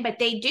it in, but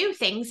they do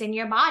things in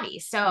your body.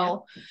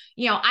 So,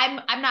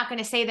 I'm not going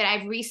to say that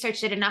I've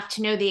researched it enough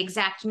to know the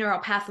exact neural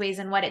pathways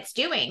and what it's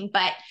doing,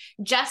 but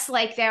just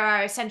like there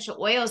are essential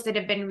oils that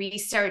have been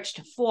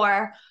researched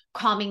for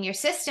calming your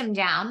system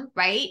down,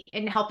 right?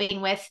 And helping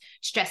with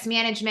stress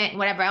management and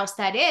whatever else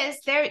that is,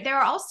 there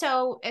are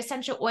also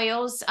essential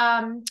oils,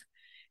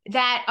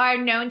 that are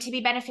known to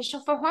be beneficial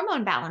for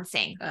hormone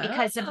balancing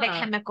because of the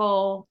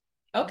chemical,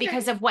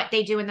 because of what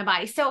they do in the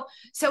body. So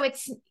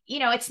it's,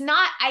 it's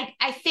not,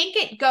 I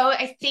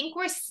think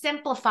we're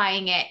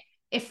simplifying it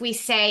if we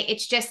say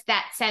it's just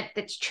that scent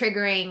that's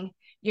triggering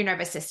your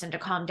nervous system to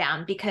calm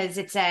down, because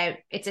it's a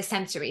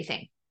sensory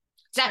thing.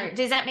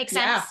 Does that make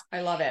sense? Yeah,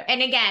 I love it.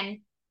 And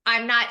again,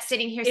 I'm not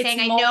sitting here saying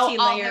I know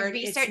all the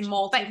research,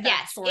 but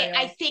yes,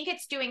 I think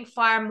it's doing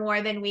far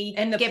more than we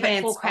give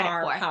it full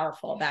credit for.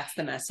 Powerful. That's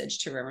the message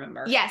to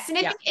remember. Yes, and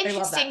it's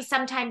interesting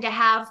sometimes to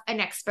have an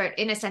expert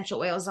in essential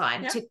oils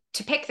on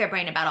to pick their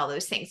brain about all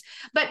those things.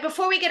 But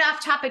before we get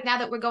off topic, now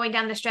that we're going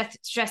down the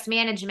stress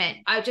management,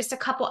 just a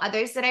couple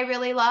others that I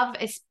really love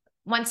is,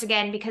 once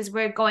again, because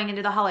we're going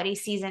into the holiday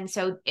season,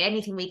 so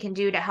anything we can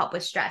do to help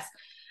with stress.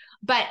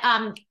 But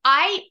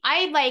I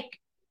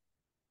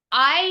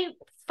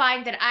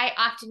find that I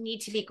often need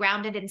to be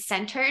grounded and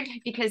centered,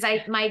 because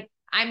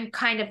I'm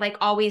kind of like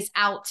always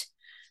out,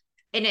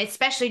 and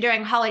especially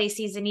during holiday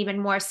season, even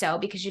more so,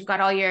 because you've got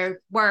all your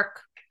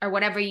work or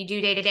whatever you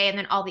do day to day, and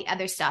then all the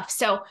other stuff.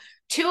 So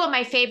two of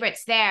my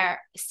favorites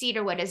there,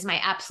 cedarwood is my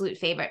absolute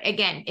favorite.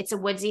 Again, it's a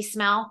woodsy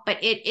smell,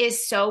 but it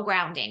is so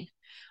grounding.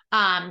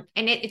 And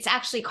it's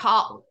actually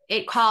called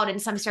in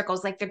some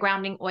circles like the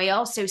grounding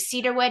oil. So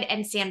cedarwood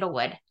and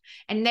sandalwood,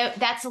 and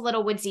that's a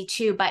little woodsy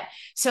too. But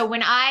so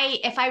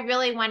if I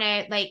really want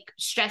to like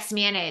stress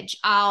manage,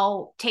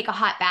 I'll take a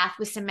hot bath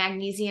with some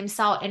magnesium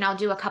salt, and I'll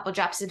do a couple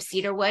drops of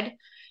cedarwood,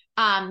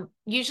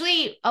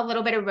 usually a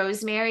little bit of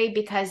rosemary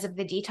because of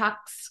the detox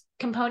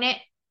component,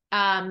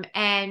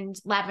 and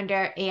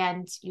lavender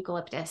and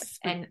eucalyptus.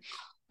 And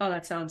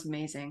that sounds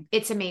amazing.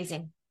 It's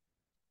amazing.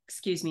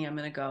 Excuse me, I'm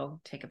going to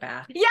go take a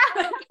bath. Yeah.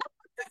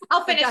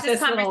 I'll finish this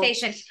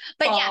conversation.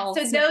 But yeah,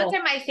 so those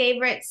are my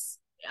favorites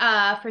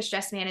for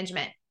stress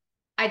management.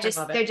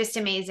 They're just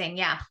amazing.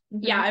 Yeah.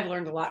 Mm-hmm. Yeah. I've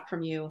learned a lot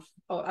from you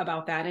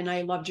about that. And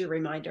I loved your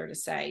reminder to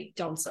say,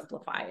 don't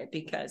simplify it,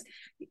 because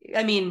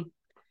I mean,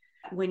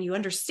 when you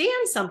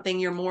understand something,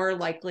 you're more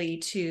likely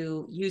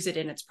to use it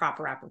in its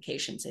proper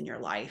applications in your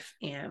life.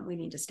 And we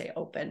need to stay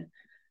open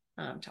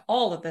to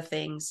all of the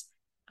things,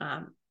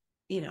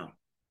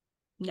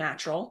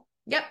 natural.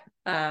 Yep.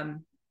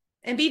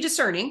 and be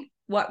discerning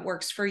what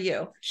works for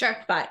you. Sure.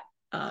 But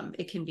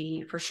it can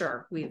be, for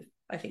sure.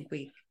 I think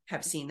we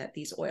have seen that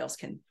these oils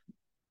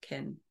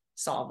can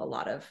solve a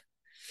lot of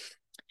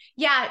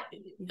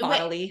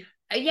bodily.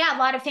 A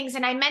lot of things.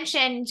 And I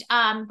mentioned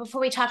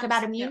before we talk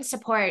about immune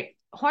support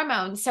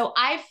hormones. So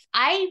I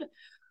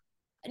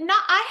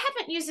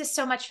haven't used this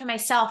so much for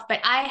myself, but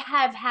I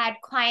have had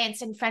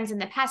clients and friends in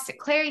the past that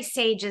clary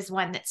sage is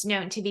one that's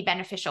known to be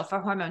beneficial for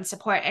hormone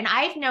support. And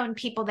I've known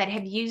people that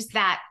have used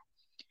that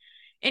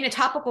in a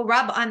topical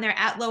rub on their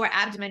lower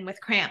abdomen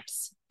with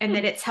cramps, and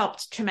that it's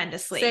helped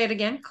tremendously. Say it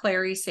again.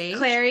 Clary sage.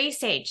 Clary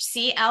sage,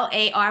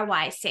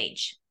 CLARY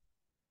sage.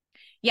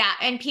 Yeah.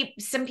 And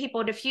some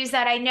people diffuse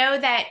that. I know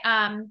that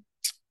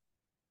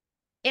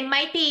it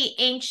might be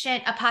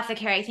Ancient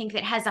Apothecary, I think,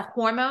 that has a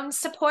hormone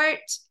support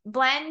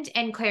blend,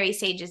 and clary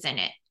sage is in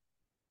it.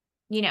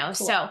 Cool.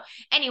 So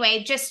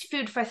anyway, just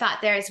food for thought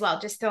there as well.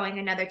 Just throwing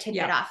another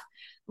tidbit off.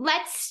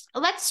 Let's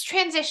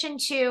transition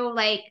to,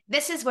 like,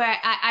 this is where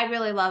I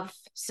really love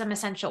some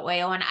essential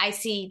oil, and I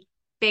see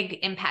big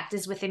impact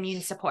is with immune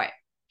support.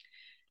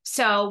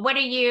 So what do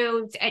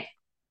you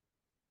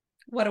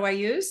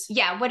use?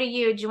 Yeah. Do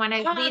you want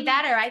to lead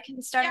that, or I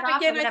can start it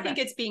off? Again, I think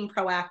it's being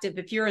proactive.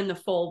 If you're in the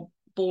full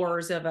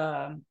bores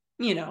of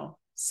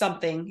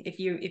something, if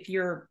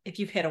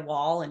you've hit a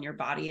wall and your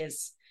body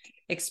is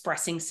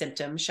expressing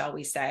symptoms, shall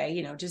we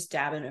say, just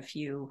dabbing a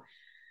few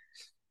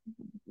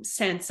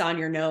scents on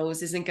your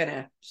nose isn't going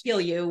to heal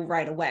you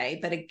right away.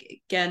 But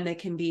again, they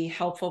can be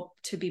helpful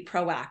to be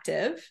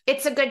proactive.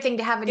 It's a good thing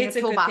to have in your toolbox.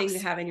 It's a good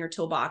thing to have in your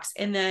toolbox.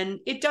 And then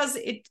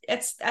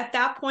it's at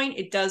that point,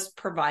 it does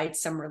provide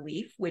some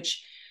relief,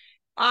 which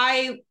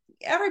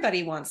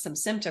everybody wants some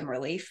symptom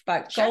relief,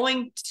 but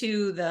going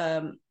to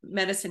the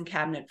medicine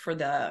cabinet for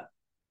the,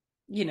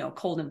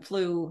 cold and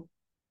flu,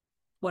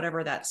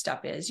 whatever that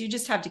stuff is, you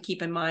just have to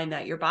keep in mind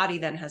that your body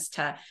then has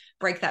to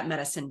break that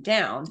medicine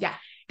down. Yeah.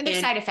 And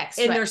there's side effects.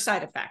 There's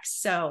side effects.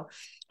 So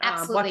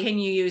what can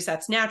you use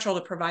that's natural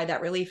to provide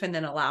that relief, and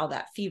then allow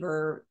that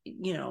fever,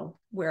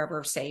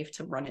 wherever safe,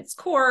 to run its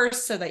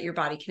course so that your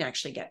body can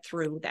actually get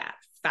through that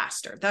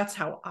faster. That's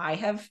how I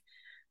have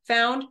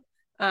found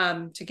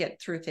to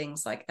get through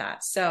things like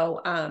that.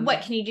 So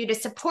what can you do to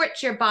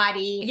support your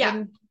body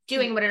in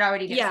doing what it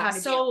already does? Yeah.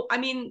 So, I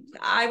mean,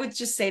 I would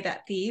just say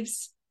that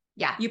thieves.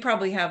 Yeah. You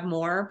probably have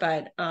more,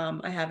 but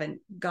I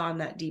haven't gone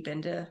that deep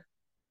into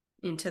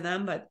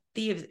them, but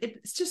thieves,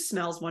 it just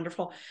smells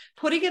wonderful.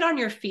 Putting it on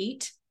your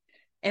feet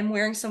and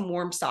wearing some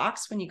warm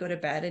socks when you go to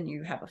bed and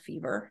you have a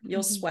fever,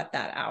 you'll sweat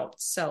that out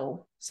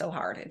so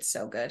hard. It's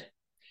so good,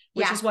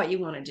 which is what you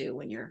want to do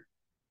when you're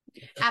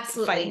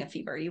fighting a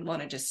fever. You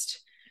want to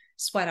just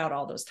sweat out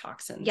all those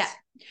toxins. Yeah.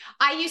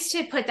 I used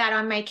to put that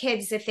on my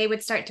kids if they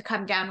would start to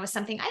come down with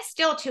something. I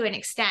still, to an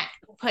extent,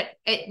 put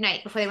at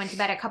night before they went to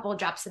bed, a couple of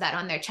drops of that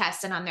on their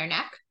chest and on their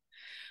neck.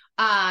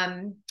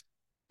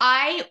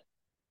 I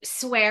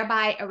swear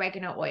by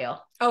oregano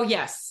oil. Oh,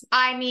 yes.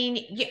 I mean,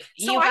 you guys,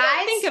 I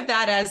don't think of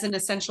that as an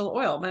essential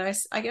oil, but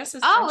I guess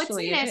it's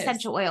an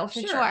essential oil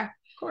for sure.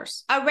 Of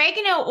course.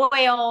 Oregano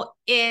oil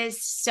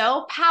is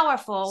so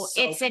powerful.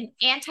 It's an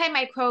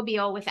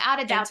antimicrobial, without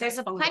a doubt.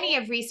 There's plenty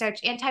of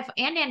research,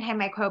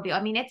 antimicrobial.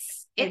 I mean,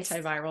 it's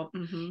antiviral.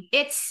 Mm-hmm.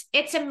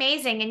 It's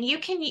amazing. And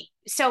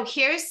so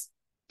here's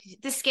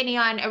the skinny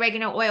on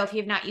oregano oil. If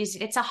you've not used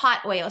it, it's a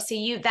hot oil. So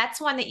that's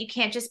one that you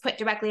can't just put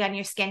directly on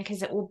your skin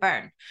because it will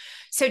burn.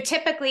 So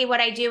typically what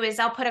I do is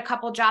I'll put a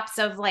couple drops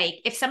of, like,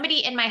 if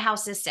somebody in my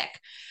house is sick,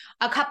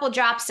 a couple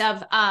drops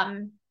of,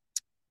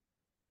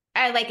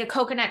 like a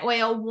coconut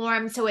oil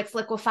warm, so it's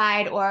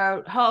liquefied,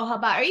 or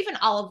jojoba, or even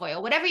olive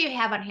oil, whatever you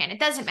have on hand. It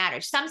doesn't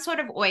matter. Some sort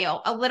of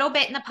oil, a little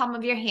bit in the palm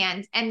of your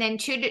hand, and then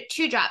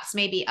two drops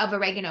maybe of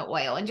oregano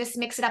oil, and just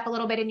mix it up a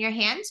little bit in your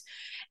hand.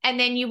 And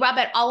then you rub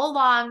it all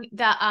along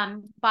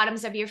the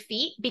bottoms of your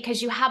feet,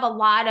 because you have a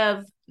lot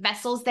of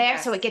vessels there.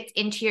 Yes. So it gets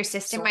into your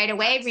system right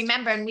away. Fast.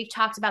 Remember, and we've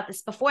talked about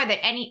this before,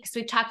 because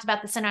we've talked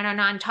about this in our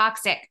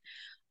non-toxic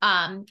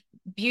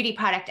beauty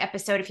product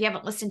episode. If you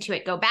haven't listened to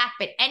it, go back.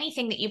 But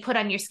anything that you put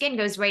on your skin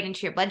goes right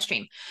into your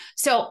bloodstream.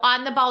 So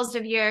on the balls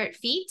of your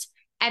feet,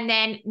 and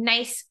then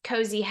nice,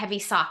 cozy, heavy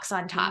socks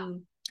on top.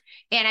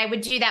 And I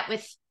would do that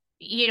with,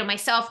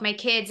 myself, my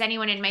kids,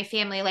 anyone in my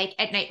family, like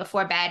at night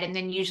before bed, and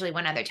then usually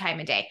one other time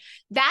a day.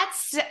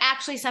 That's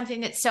actually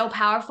something that's so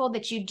powerful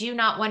that you do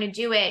not want to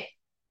do it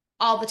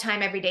all the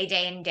time, every day,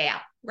 day in and day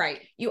out.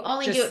 Right. You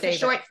only do it for a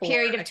short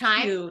period of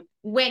time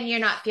when you're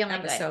not feeling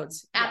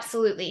episodes. Good. Yeah.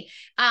 Absolutely.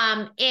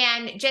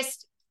 And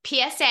just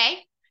PSA,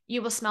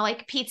 you will smell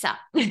like pizza.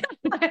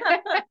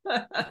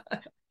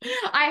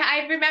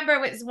 I remember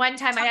it was one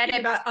time I had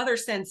about other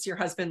scents your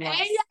husband loves.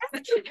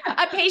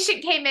 A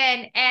patient came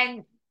in,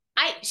 and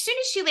as soon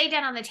as she laid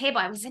down on the table,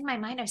 I was in my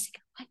mind, I was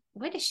like,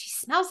 what does she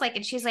smells like?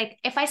 And she's like,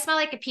 if I smell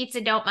like a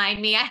pizza, don't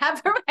mind me. I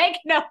have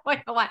oregano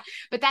oil on.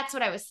 But that's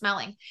what I was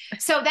smelling.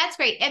 So that's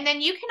great. And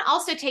then you can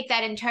also take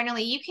that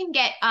internally. You can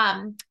get,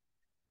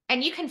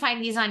 and you can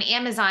find these on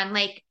Amazon,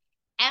 like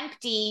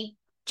empty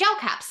gel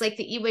caps like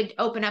that you would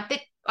open up,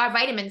 that our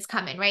vitamins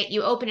come in, right?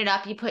 You open it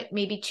up, you put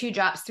maybe 2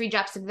 drops, 3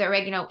 drops of the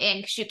oregano in,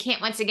 because you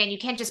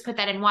can't just put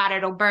that in water.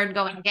 It'll burn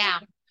going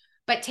down,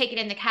 but take it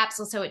in the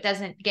capsule so it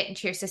doesn't get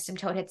into your system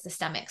till it hits the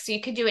stomach. So you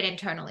could do it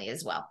internally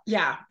as well.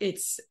 Yeah,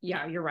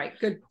 you're right.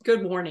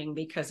 Good warning,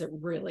 because it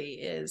really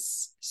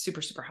is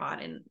super, super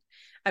hot. And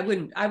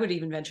I would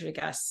even venture to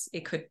guess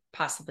it could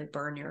possibly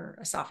burn your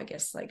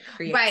esophagus, like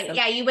create right.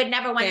 Yeah. You would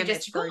never want to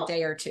just for a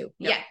day or two.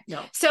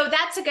 No. So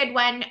that's a good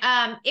one.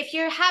 If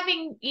you're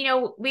having,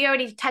 we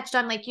already touched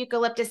on like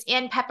eucalyptus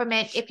and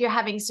peppermint, if you're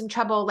having some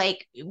trouble,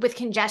 like with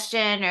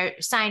congestion or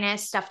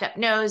sinus, stuffed up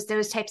nose,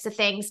 those types of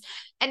things.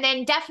 And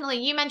then definitely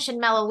you mentioned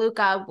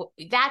Melaleuca.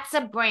 That's a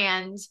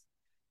brand.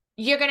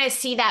 You're going to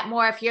see that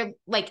more if you're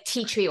like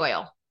tea tree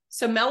oil.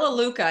 So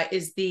Melaleuca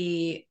is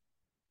the,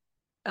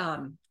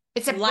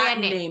 it's a Latin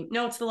brand name.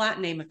 No, it's the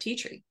Latin name of tea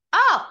tree.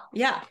 Oh,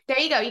 yeah. There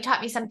you go. You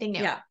taught me something new.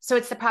 Yeah. So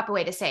it's the proper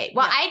way to say it.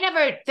 Well,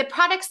 yeah. The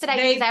products that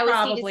I use, I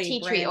always think is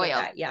tea tree oil.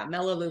 That. Yeah.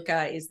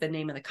 Melaleuca is the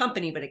name of the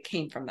company, but it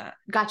came from that.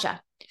 Gotcha.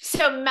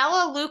 So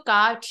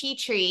Melaleuca tea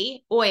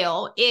tree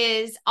oil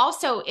is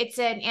also, it's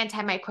an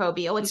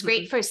antimicrobial. It's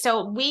great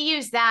so we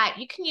use that.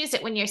 You can use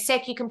it when you're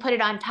sick. You can put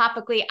it on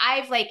topically.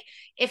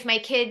 If my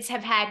kids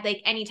have had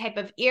like any type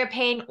of ear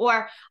pain,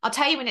 or I'll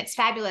tell you when it's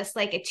fabulous,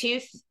 like a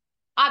tooth.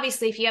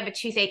 Obviously, if you have a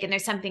toothache and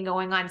there's something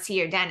going on, see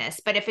your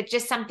dentist. But if it's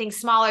just something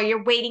smaller,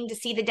 you're waiting to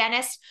see the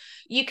dentist,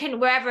 you can,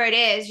 wherever it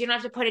is, you don't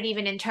have to put it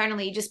even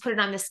internally. You just put it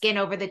on the skin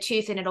over the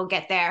tooth and it'll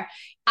get there.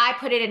 I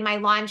put it in my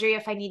laundry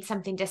if I need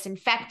something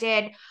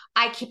disinfected.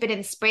 I keep it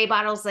in spray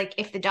bottles. Like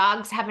if the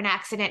dogs have an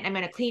accident and I'm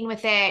going to clean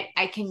with it,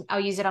 I'll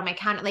use it on my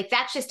counter. Like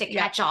that's just a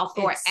catch-all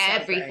for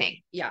everything. So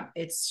yeah.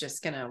 It's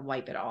just going to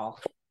wipe it all,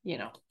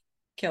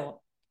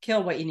 kill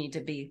what you need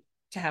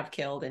to have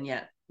killed, and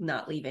yet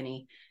not leave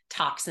any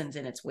toxins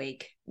in its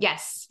wake.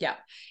 Yes. Yeah.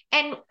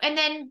 And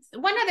then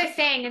one other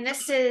thing, and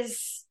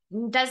this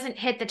doesn't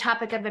hit the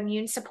topic of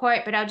immune support,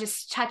 but I'll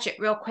just touch it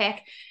real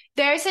quick.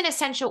 There's an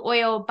essential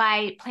oil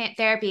by Plant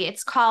Therapy.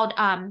 It's called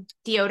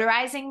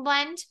Deodorizing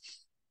Blend.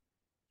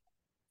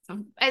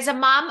 As a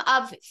mom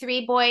of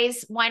 3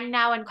 boys, one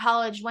now in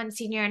college, one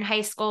senior in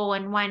high school,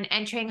 and one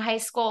entering high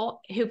school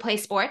who play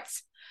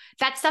sports,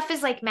 that stuff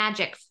is like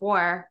magic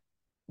for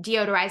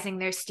deodorizing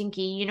their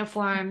stinky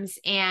uniforms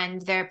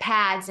and their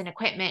pads and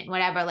equipment and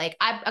whatever. Like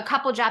a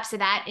couple drops of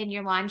that in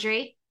your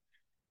laundry,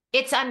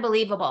 it's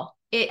unbelievable.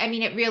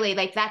 It really,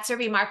 like, that's a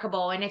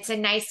remarkable, and it's a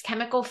nice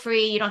chemical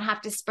free. You don't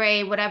have to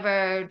spray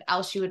whatever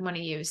else you would want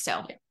to use.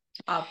 So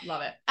I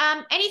love it.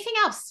 Anything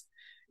else?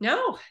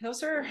 No,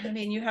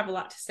 you have a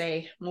lot to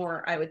say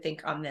more, I would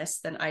think, on this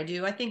than I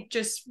do. I think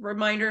just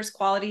reminders,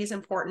 quality is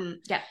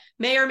important. Yeah.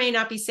 May or may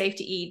not be safe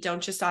to eat.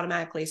 Don't just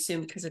automatically assume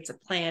because it's a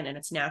plant and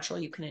it's natural,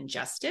 you can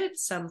ingest it.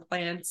 Some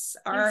plants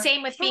are. And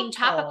same with being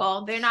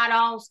topical. They're not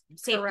all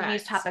safe to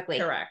use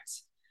topically.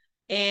 Correct.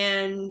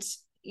 And,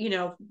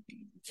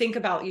 think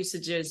about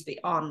usages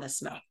beyond the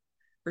smell,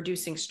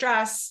 reducing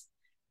stress,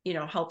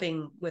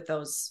 helping with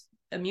those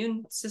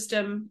immune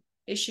system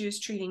issues,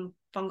 treating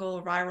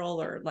fungal, viral,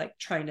 or like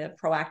trying to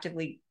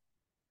proactively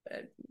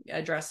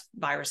address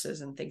viruses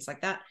and things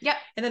like that. Yep.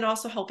 And then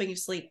also helping you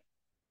sleep.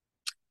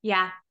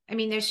 Yeah.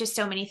 There's just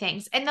so many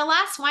things. And the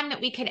last one that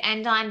we could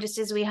end on, just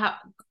as we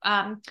hop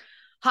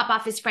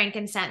off, is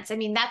frankincense.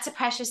 That's a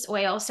precious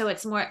oil, so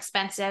it's more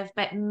expensive,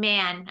 but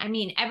man,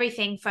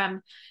 everything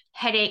from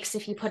headaches,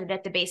 if you put it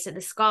at the base of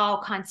the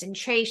skull,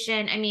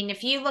 concentration.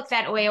 If you look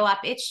that oil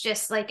up, it's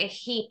just like a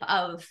heap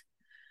of,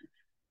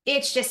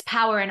 it's just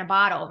power in a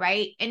bottle,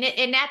 right? And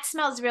that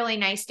smells really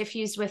nice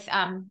diffused with,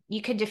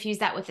 you could diffuse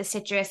that with the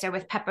citrus or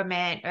with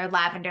peppermint or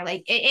lavender.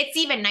 Like it's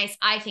even nice,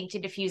 I think, to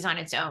diffuse on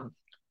its own.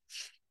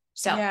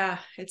 So yeah,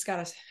 it's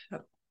got a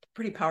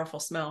pretty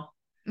powerful smell.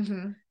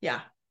 Mm-hmm.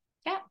 Yeah.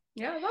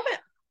 I love it.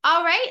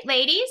 All right,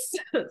 ladies.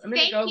 I'm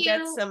going to go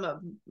get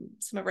some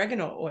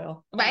oregano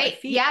oil. Right.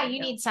 Yeah, you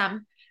need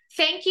some.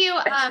 Thank you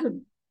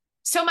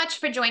so much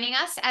for joining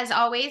us. As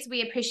always,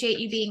 we appreciate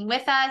you being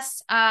with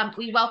us.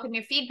 We welcome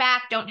your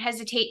feedback. Don't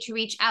hesitate to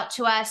reach out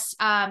to us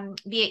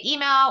via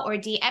email or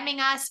DMing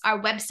us.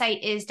 Our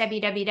website is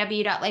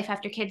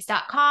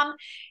www.lifeafterkids.com.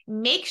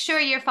 Make sure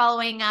you're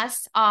following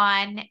us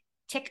on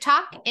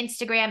TikTok,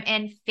 Instagram,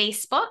 and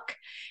Facebook.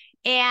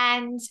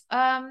 And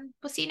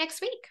we'll see you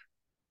next week.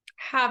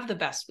 Have the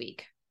best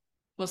week.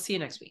 We'll see you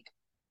next week.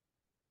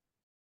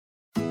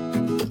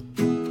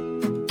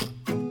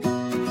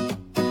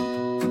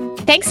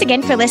 Thanks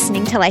again for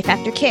listening to Life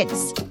After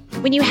Kids.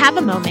 When you have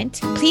a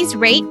moment, please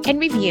rate and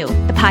review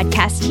the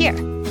podcast here.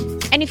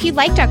 And if you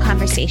liked our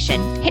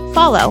conversation, hit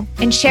follow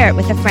and share it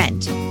with a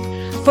friend.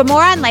 For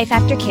more on Life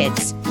After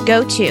Kids,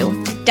 go to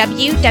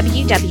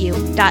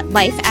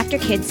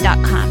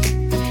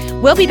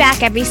www.lifeafterkids.com. We'll be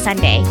back every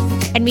Sunday,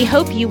 and we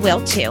hope you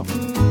will too.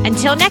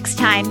 Until next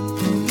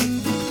time.